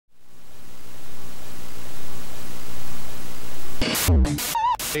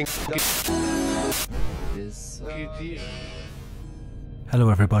Hello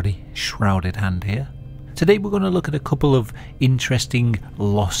everybody, Shrouded Hand here. Today we're going to look at a couple of interesting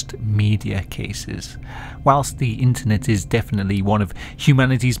lost media cases. Whilst the internet is definitely one of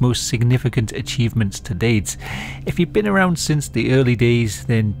humanity's most significant achievements to date, if you've been around since the early days,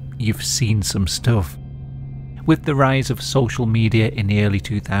 then you've seen some stuff. With the rise of social media in the early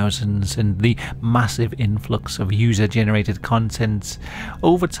 2000s and the massive influx of user-generated content,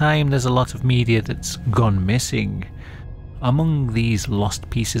 over time there's a lot of media that's gone missing. Among these lost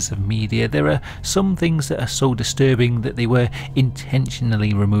pieces of media, there are some things that are so disturbing that they were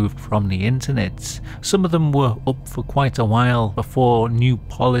intentionally removed from the internet. Some of them were up for quite a while before new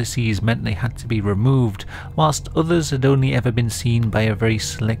policies meant they had to be removed, whilst others had only ever been seen by a very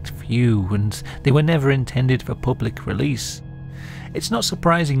select few and they were never intended for public release. It's not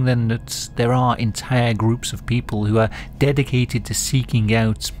surprising then that there are entire groups of people who are dedicated to seeking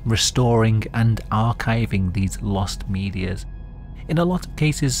out, restoring and archiving these lost medias. In a lot of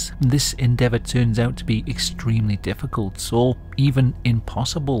cases, this endeavour turns out to be extremely difficult or even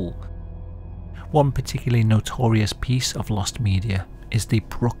impossible. One particularly notorious piece of lost media is the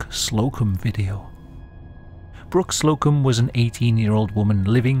Brook Slocum video. Brook Slocum was an 18-year-old woman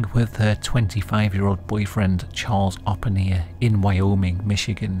living with her 25-year-old boyfriend Charles Oppenheer in Wyoming,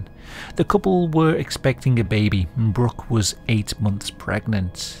 Michigan. The couple were expecting a baby and Brook was 8 months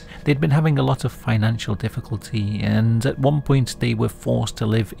pregnant. They'd been having a lot of financial difficulty and at one point they were forced to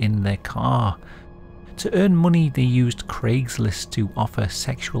live in their car. To earn money they used Craigslist to offer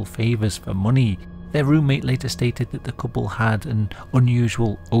sexual favours for money. Their roommate later stated that the couple had an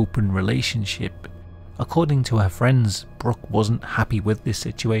unusual open relationship. According to her friends, Brook wasn't happy with this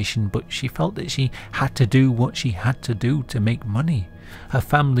situation, but she felt that she had to do what she had to do to make money. Her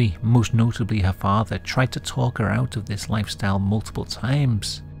family, most notably her father, tried to talk her out of this lifestyle multiple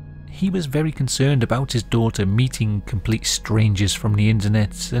times. He was very concerned about his daughter meeting complete strangers from the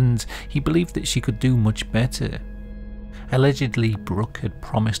internet, and he believed that she could do much better. Allegedly, Brook had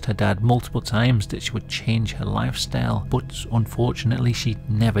promised her dad multiple times that she would change her lifestyle, but unfortunately she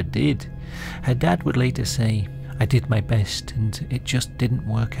never did. Her dad would later say, "I did my best and it just didn't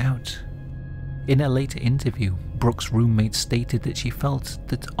work out." In a later interview, Brook's roommate stated that she felt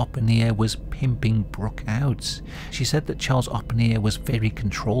that Oppenheer was pimping Brook out. She said that Charles Oppenheer was very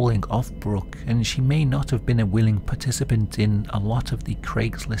controlling of Brook and she may not have been a willing participant in a lot of the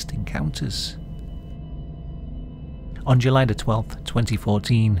Craigslist encounters. On July 12,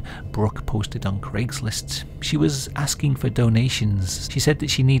 2014, Brook posted on Craigslist. She was asking for donations. She said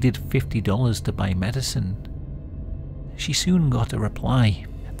that she needed $50 to buy medicine. She soon got a reply.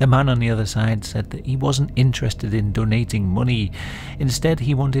 The man on the other side said that he wasn't interested in donating money. Instead,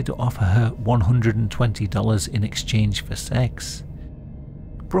 he wanted to offer her $120 in exchange for sex.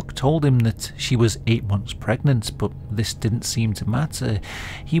 Brook told him that she was 8 months pregnant, but this didn't seem to matter.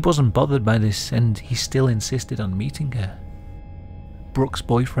 He wasn't bothered by this and he still insisted on meeting her. Brook's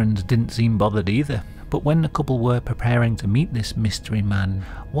boyfriend didn't seem bothered either, but when the couple were preparing to meet this mystery man,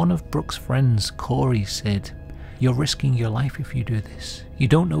 one of Brook's friends, Corey, said, "You're risking your life if you do this. You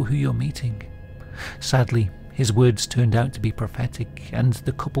don't know who you're meeting." Sadly, his words turned out to be prophetic and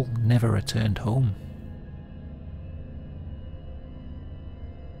the couple never returned home.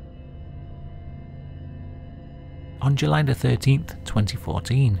 On July 13th,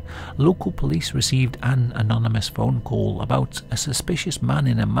 2014, local police received an anonymous phone call about a suspicious man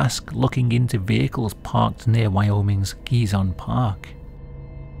in a mask looking into vehicles parked near Wyoming's Gizon Park.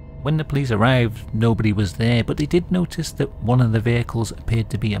 When the police arrived, nobody was there, but they did notice that one of the vehicles appeared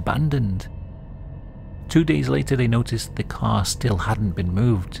to be abandoned. 2 days later they noticed the car still hadn't been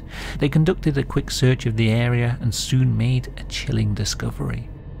moved. They conducted a quick search of the area and soon made a chilling discovery.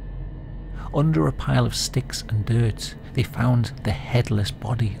 Under a pile of sticks and dirt, they found the headless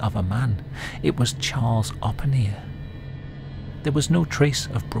body of a man. It was Charles Oppenheer. There was no trace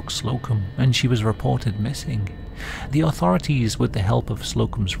of Brook Slocum and she was reported missing. The authorities, with the help of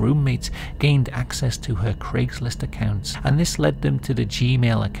Slocum's roommate, gained access to her Craigslist account, and this led them to the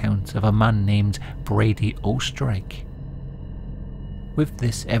Gmail account of a man named Brady Ostrike. With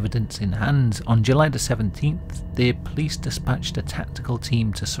this evidence in hand, on July the 17th, the police dispatched a tactical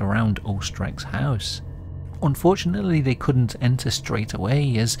team to surround Ostrike's house. Unfortunately, they couldn't enter straight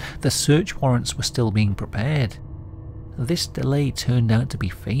away as the search warrants were still being prepared. This delay turned out to be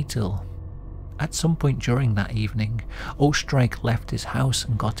fatal. At some point during that evening, Ostrike left his house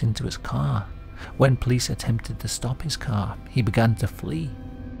and got into his car. When police attempted to stop his car, he began to flee.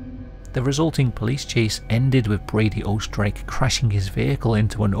 The resulting police chase ended with Brady Ostrike crashing his vehicle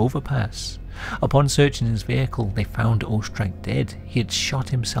into an overpass. Upon searching his vehicle, they found Ostrike dead. He had shot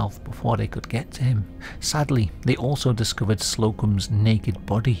himself before they could get to him. Sadly, they also discovered Slocum's naked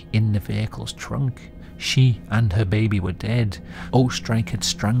body in the vehicle's trunk. She and her baby were dead. Ostrike had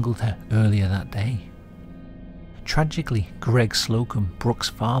strangled her earlier that day. Tragically, Greg Slocum, Brook's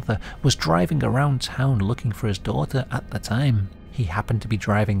father, was driving around town looking for his daughter at the time. He happened to be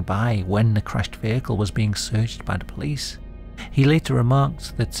driving by when the crashed vehicle was being searched by the police. He later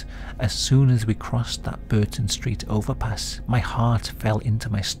remarked that as soon as we crossed that Burton Street overpass, my heart fell into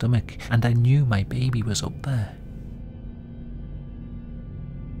my stomach and I knew my baby was up there.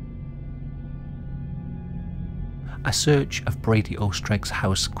 A search of Brady Ostrike's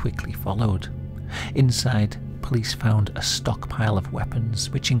house quickly followed. Inside, police found a stockpile of weapons,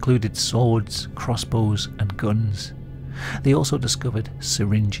 which included swords, crossbows and guns. They also discovered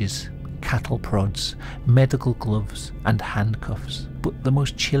syringes, cattle prods, medical gloves and handcuffs. But the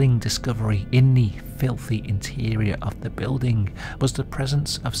most chilling discovery in the filthy interior of the building was the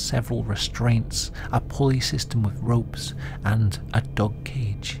presence of several restraints, a pulley system with ropes and a dog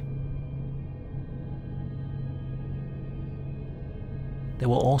cage. There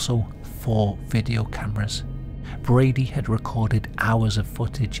were also 4 video cameras. Brady had recorded hours of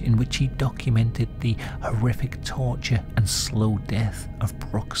footage in which he documented the horrific torture and slow death of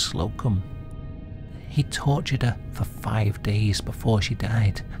Brook Slocum. He tortured her for 5 days before she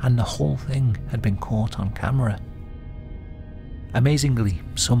died, and the whole thing had been caught on camera. Amazingly,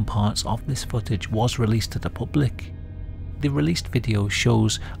 some parts of this footage was released to the public. The released video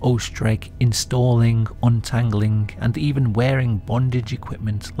shows Ostrike installing, untangling and even wearing bondage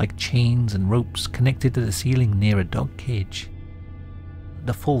equipment like chains and ropes connected to the ceiling near a dog cage.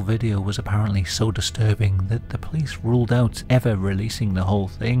 The full video was apparently so disturbing that the police ruled out ever releasing the whole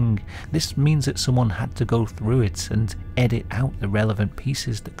thing. This means that someone had to go through it and edit out the relevant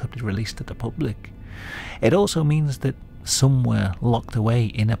pieces that could be released to the public. It also means that somewhere locked away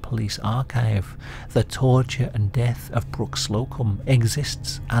in a police archive, the torture and death of Brook Slocum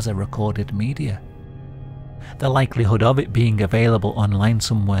exists as a recorded media. The likelihood of it being available online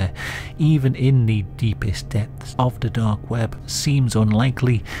somewhere, even in the deepest depths of the dark web, seems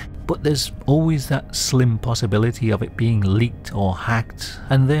unlikely, but there's always that slim possibility of it being leaked or hacked,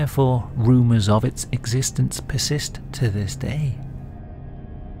 and therefore rumours of its existence persist to this day.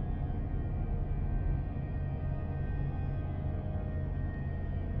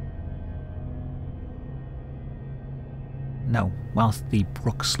 Now, whilst the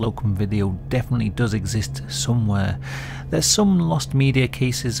Brook Slocum video definitely does exist somewhere, there's some lost media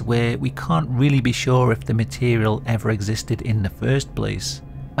cases where we can't really be sure if the material ever existed in the first place.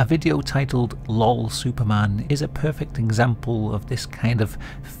 A video titled "Lol Superman" is a perfect example of this kind of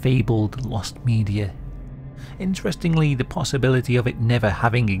fabled lost media. Interestingly, the possibility of it never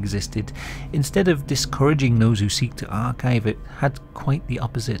having existed, instead of discouraging those who seek to archive it, had quite the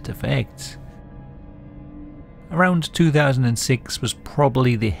opposite effect. Around 2006 was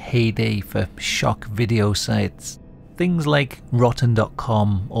probably the heyday for shock video sites. Things like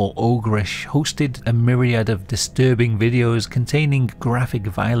Rotten.com or Ogreish hosted a myriad of disturbing videos containing graphic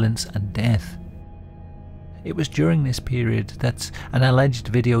violence and death. It was during this period that an alleged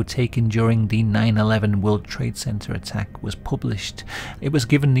video taken during the 9/11 World Trade Center attack was published. It was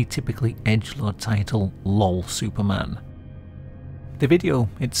given the typically edgelord title "Lol Superman." The video,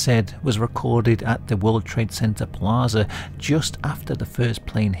 it said, was recorded at the World Trade Center Plaza just after the first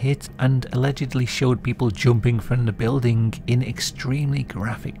plane hit and allegedly showed people jumping from the building in extremely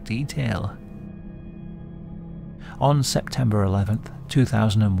graphic detail. On September 11th,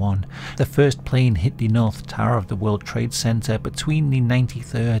 2001, the first plane hit the North Tower of the World Trade Center between the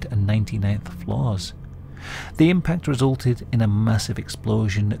 93rd and 99th floors. The impact resulted in a massive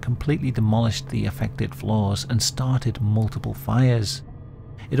explosion that completely demolished the affected floors and started multiple fires.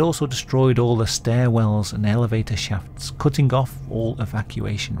 It also destroyed all the stairwells and elevator shafts, cutting off all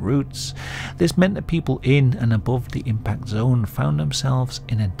evacuation routes. This meant that people in and above the impact zone found themselves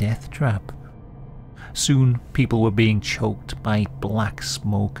in a death trap. Soon, people were being choked by black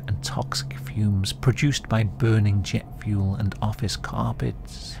smoke and toxic fumes produced by burning jet fuel and office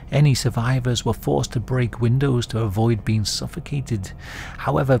carpets. Any survivors were forced to break windows to avoid being suffocated.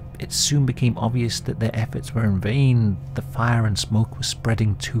 However, it soon became obvious that their efforts were in vain. The fire and smoke was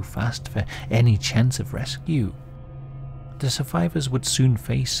spreading too fast for any chance of rescue. The survivors would soon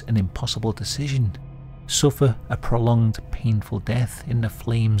face an impossible decision: suffer a prolonged painful death in the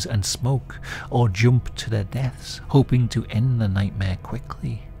flames and smoke, or jump to their deaths, hoping to end the nightmare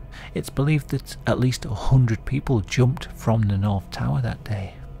quickly. It's believed that at least 100 people jumped from the North Tower that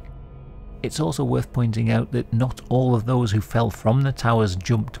day. It's also worth pointing out that not all of those who fell from the towers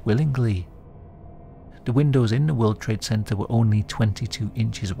jumped willingly. The windows in the World Trade Center were only 22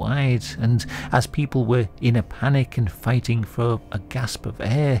 inches wide, and as people were in a panic and fighting for a gasp of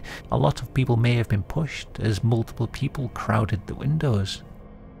air, a lot of people may have been pushed as multiple people crowded the windows.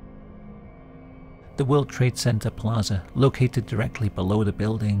 The World Trade Center Plaza, located directly below the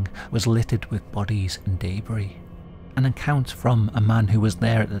building, was littered with bodies and debris. An account from a man who was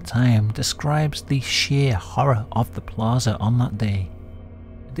there at the time describes the sheer horror of the plaza on that day.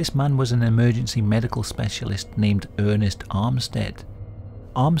 This man was an emergency medical specialist named Ernest Armstead.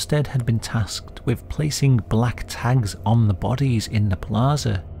 Armstead had been tasked with placing black tags on the bodies in the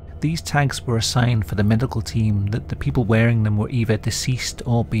plaza. These tags were a sign for the medical team that the people wearing them were either deceased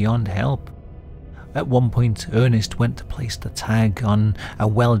or beyond help. At one point, Ernest went to place the tag on a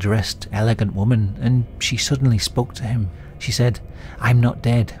well-dressed, elegant woman, and she suddenly spoke to him. She said, "I'm not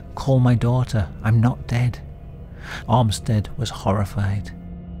dead. Call my daughter. I'm not dead." Armstead was horrified.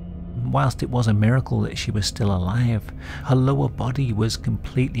 Whilst it was a miracle that she was still alive, her lower body was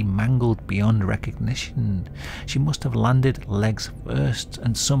completely mangled beyond recognition. She must have landed legs first,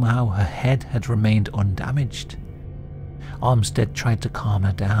 and somehow her head had remained undamaged. Armstead tried to calm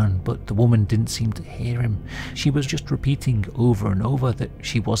her down, but the woman didn't seem to hear him. She was just repeating over and over that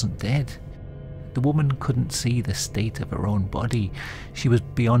she wasn't dead. The woman couldn't see the state of her own body. She was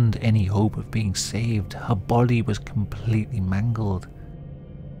beyond any hope of being saved. Her body was completely mangled.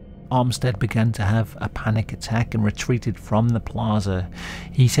 Armstead began to have a panic attack and retreated from the plaza.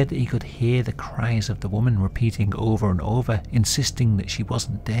 He said that he could hear the cries of the woman repeating over and over, insisting that she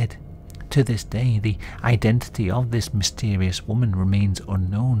wasn't dead. To this day, the identity of this mysterious woman remains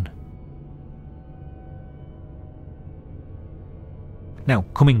unknown. Now,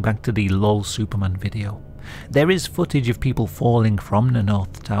 coming back to the LOL Superman video, there is footage of people falling from the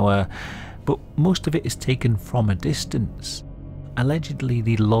North Tower, but most of it is taken from a distance. Allegedly,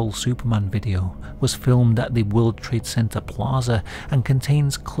 the LOL Superman video was filmed at the World Trade Center Plaza and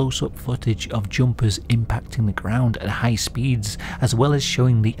contains close-up footage of jumpers impacting the ground at high speeds, as well as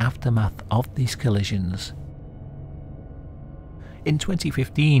showing the aftermath of these collisions. In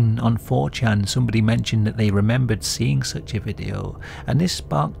 2015, on 4chan, somebody mentioned that they remembered seeing such a video, and this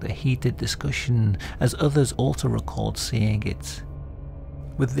sparked a heated discussion, as others also recalled seeing it.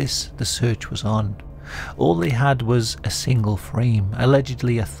 With this, the search was on. All they had was a single frame,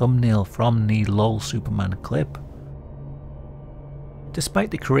 allegedly a thumbnail from the LOL Superman clip.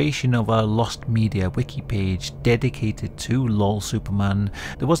 Despite the creation of a Lost Media wiki page dedicated to LOL Superman,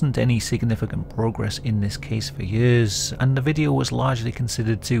 there wasn't any significant progress in this case for years, and the video was largely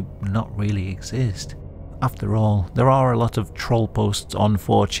considered to not really exist. After all, there are a lot of troll posts on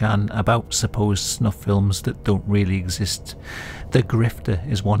 4chan about supposed snuff films that don't really exist. The Grifter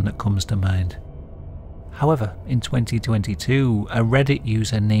is one that comes to mind. However, in 2022, a Reddit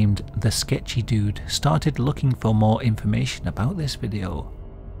user named The Sketchy Dude started looking for more information about this video.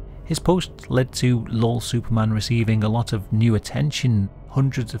 His post led to LOL Superman receiving a lot of new attention.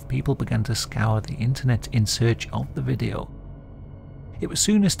 Hundreds of people began to scour the internet in search of the video. It was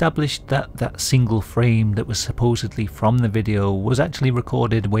soon established that that single frame that was supposedly from the video was actually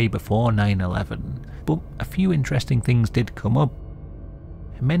recorded way before 9/11, but a few interesting things did come up.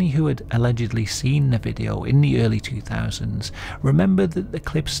 Many who had allegedly seen the video in the early 2000s remembered that the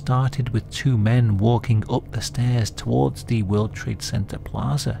clip started with two men walking up the stairs towards the World Trade Center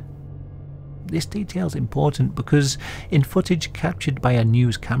Plaza. This detail is important because in footage captured by a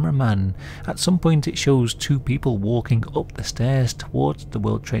news cameraman, at some point it shows two people walking up the stairs towards the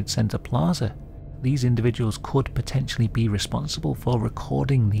World Trade Center Plaza. These individuals could potentially be responsible for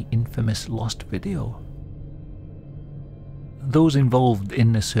recording the infamous lost video. Those involved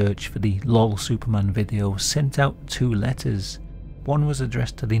in the search for the LOL Superman video sent out two letters. One was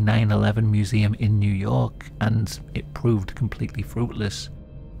addressed to the 9/11 Museum in New York, and it proved completely fruitless.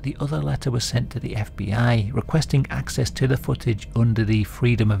 The other letter was sent to the FBI, requesting access to the footage under the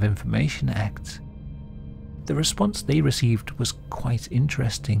Freedom of Information Act. The response they received was quite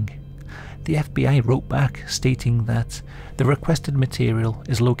interesting. The FBI wrote back stating that the requested material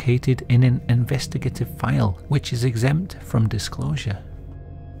is located in an investigative file which is exempt from disclosure.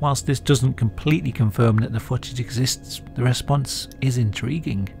 Whilst this doesn't completely confirm that the footage exists, the response is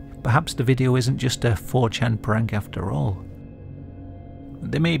intriguing. Perhaps the video isn't just a 4chan prank after all.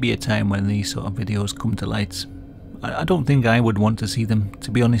 There may be a time when these sort of videos come to light. I don't think I would want to see them,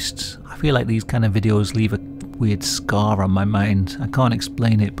 to be honest. I feel like these kind of videos leave a weird scar on my mind. I can't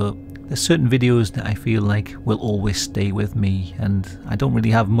explain it, but there's certain videos that I feel like will always stay with me, and I don't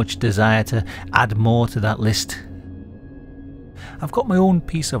really have much desire to add more to that list. I've got my own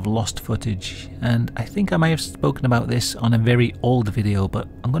piece of lost footage, and I think I may have spoken about this on a very old video, but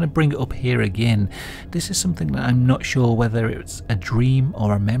I'm going to bring it up here again. This is something that I'm not sure whether it's a dream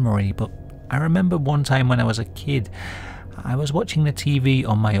or a memory, but I remember one time when I was a kid, I was watching the TV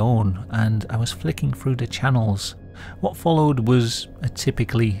on my own and I was flicking through the channels. What followed was a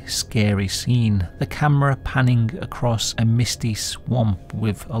typically scary scene, the camera panning across a misty swamp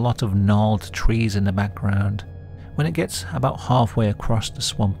with a lot of gnarled trees in the background. When it gets about halfway across the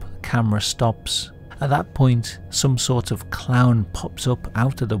swamp, the camera stops. At that point, some sort of clown pops up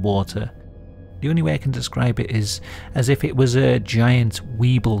out of the water. The only way I can describe it is as if it was a giant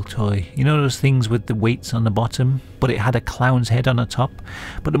Weeble toy. You know those things with the weights on the bottom, but it had a clown's head on the top?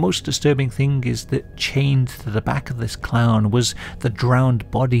 But the most disturbing thing is that chained to the back of this clown was the drowned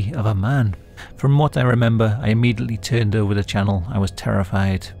body of a man. From what I remember, I immediately turned over the channel. I was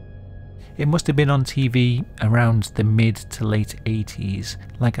terrified. It must have been on TV around the mid to late 80s.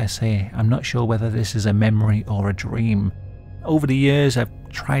 Like I say, I'm not sure whether this is a memory or a dream. Over the years, I've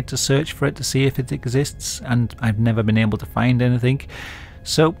tried to search for it to see if it exists, and I've never been able to find anything.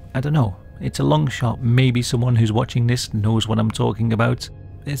 So, I don't know. It's a long shot. Maybe someone who's watching this knows what I'm talking about.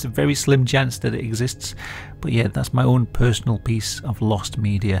 It's a very slim chance that it exists. But yeah, that's my own personal piece of lost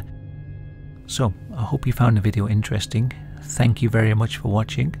media. So, I hope you found the video interesting. Thank you very much for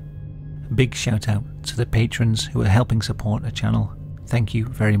watching. A big shout out to the patrons who are helping support the channel. Thank you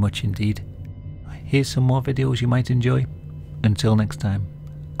very much indeed. Here's some more videos you might enjoy. Until next time,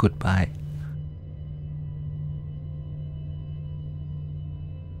 goodbye.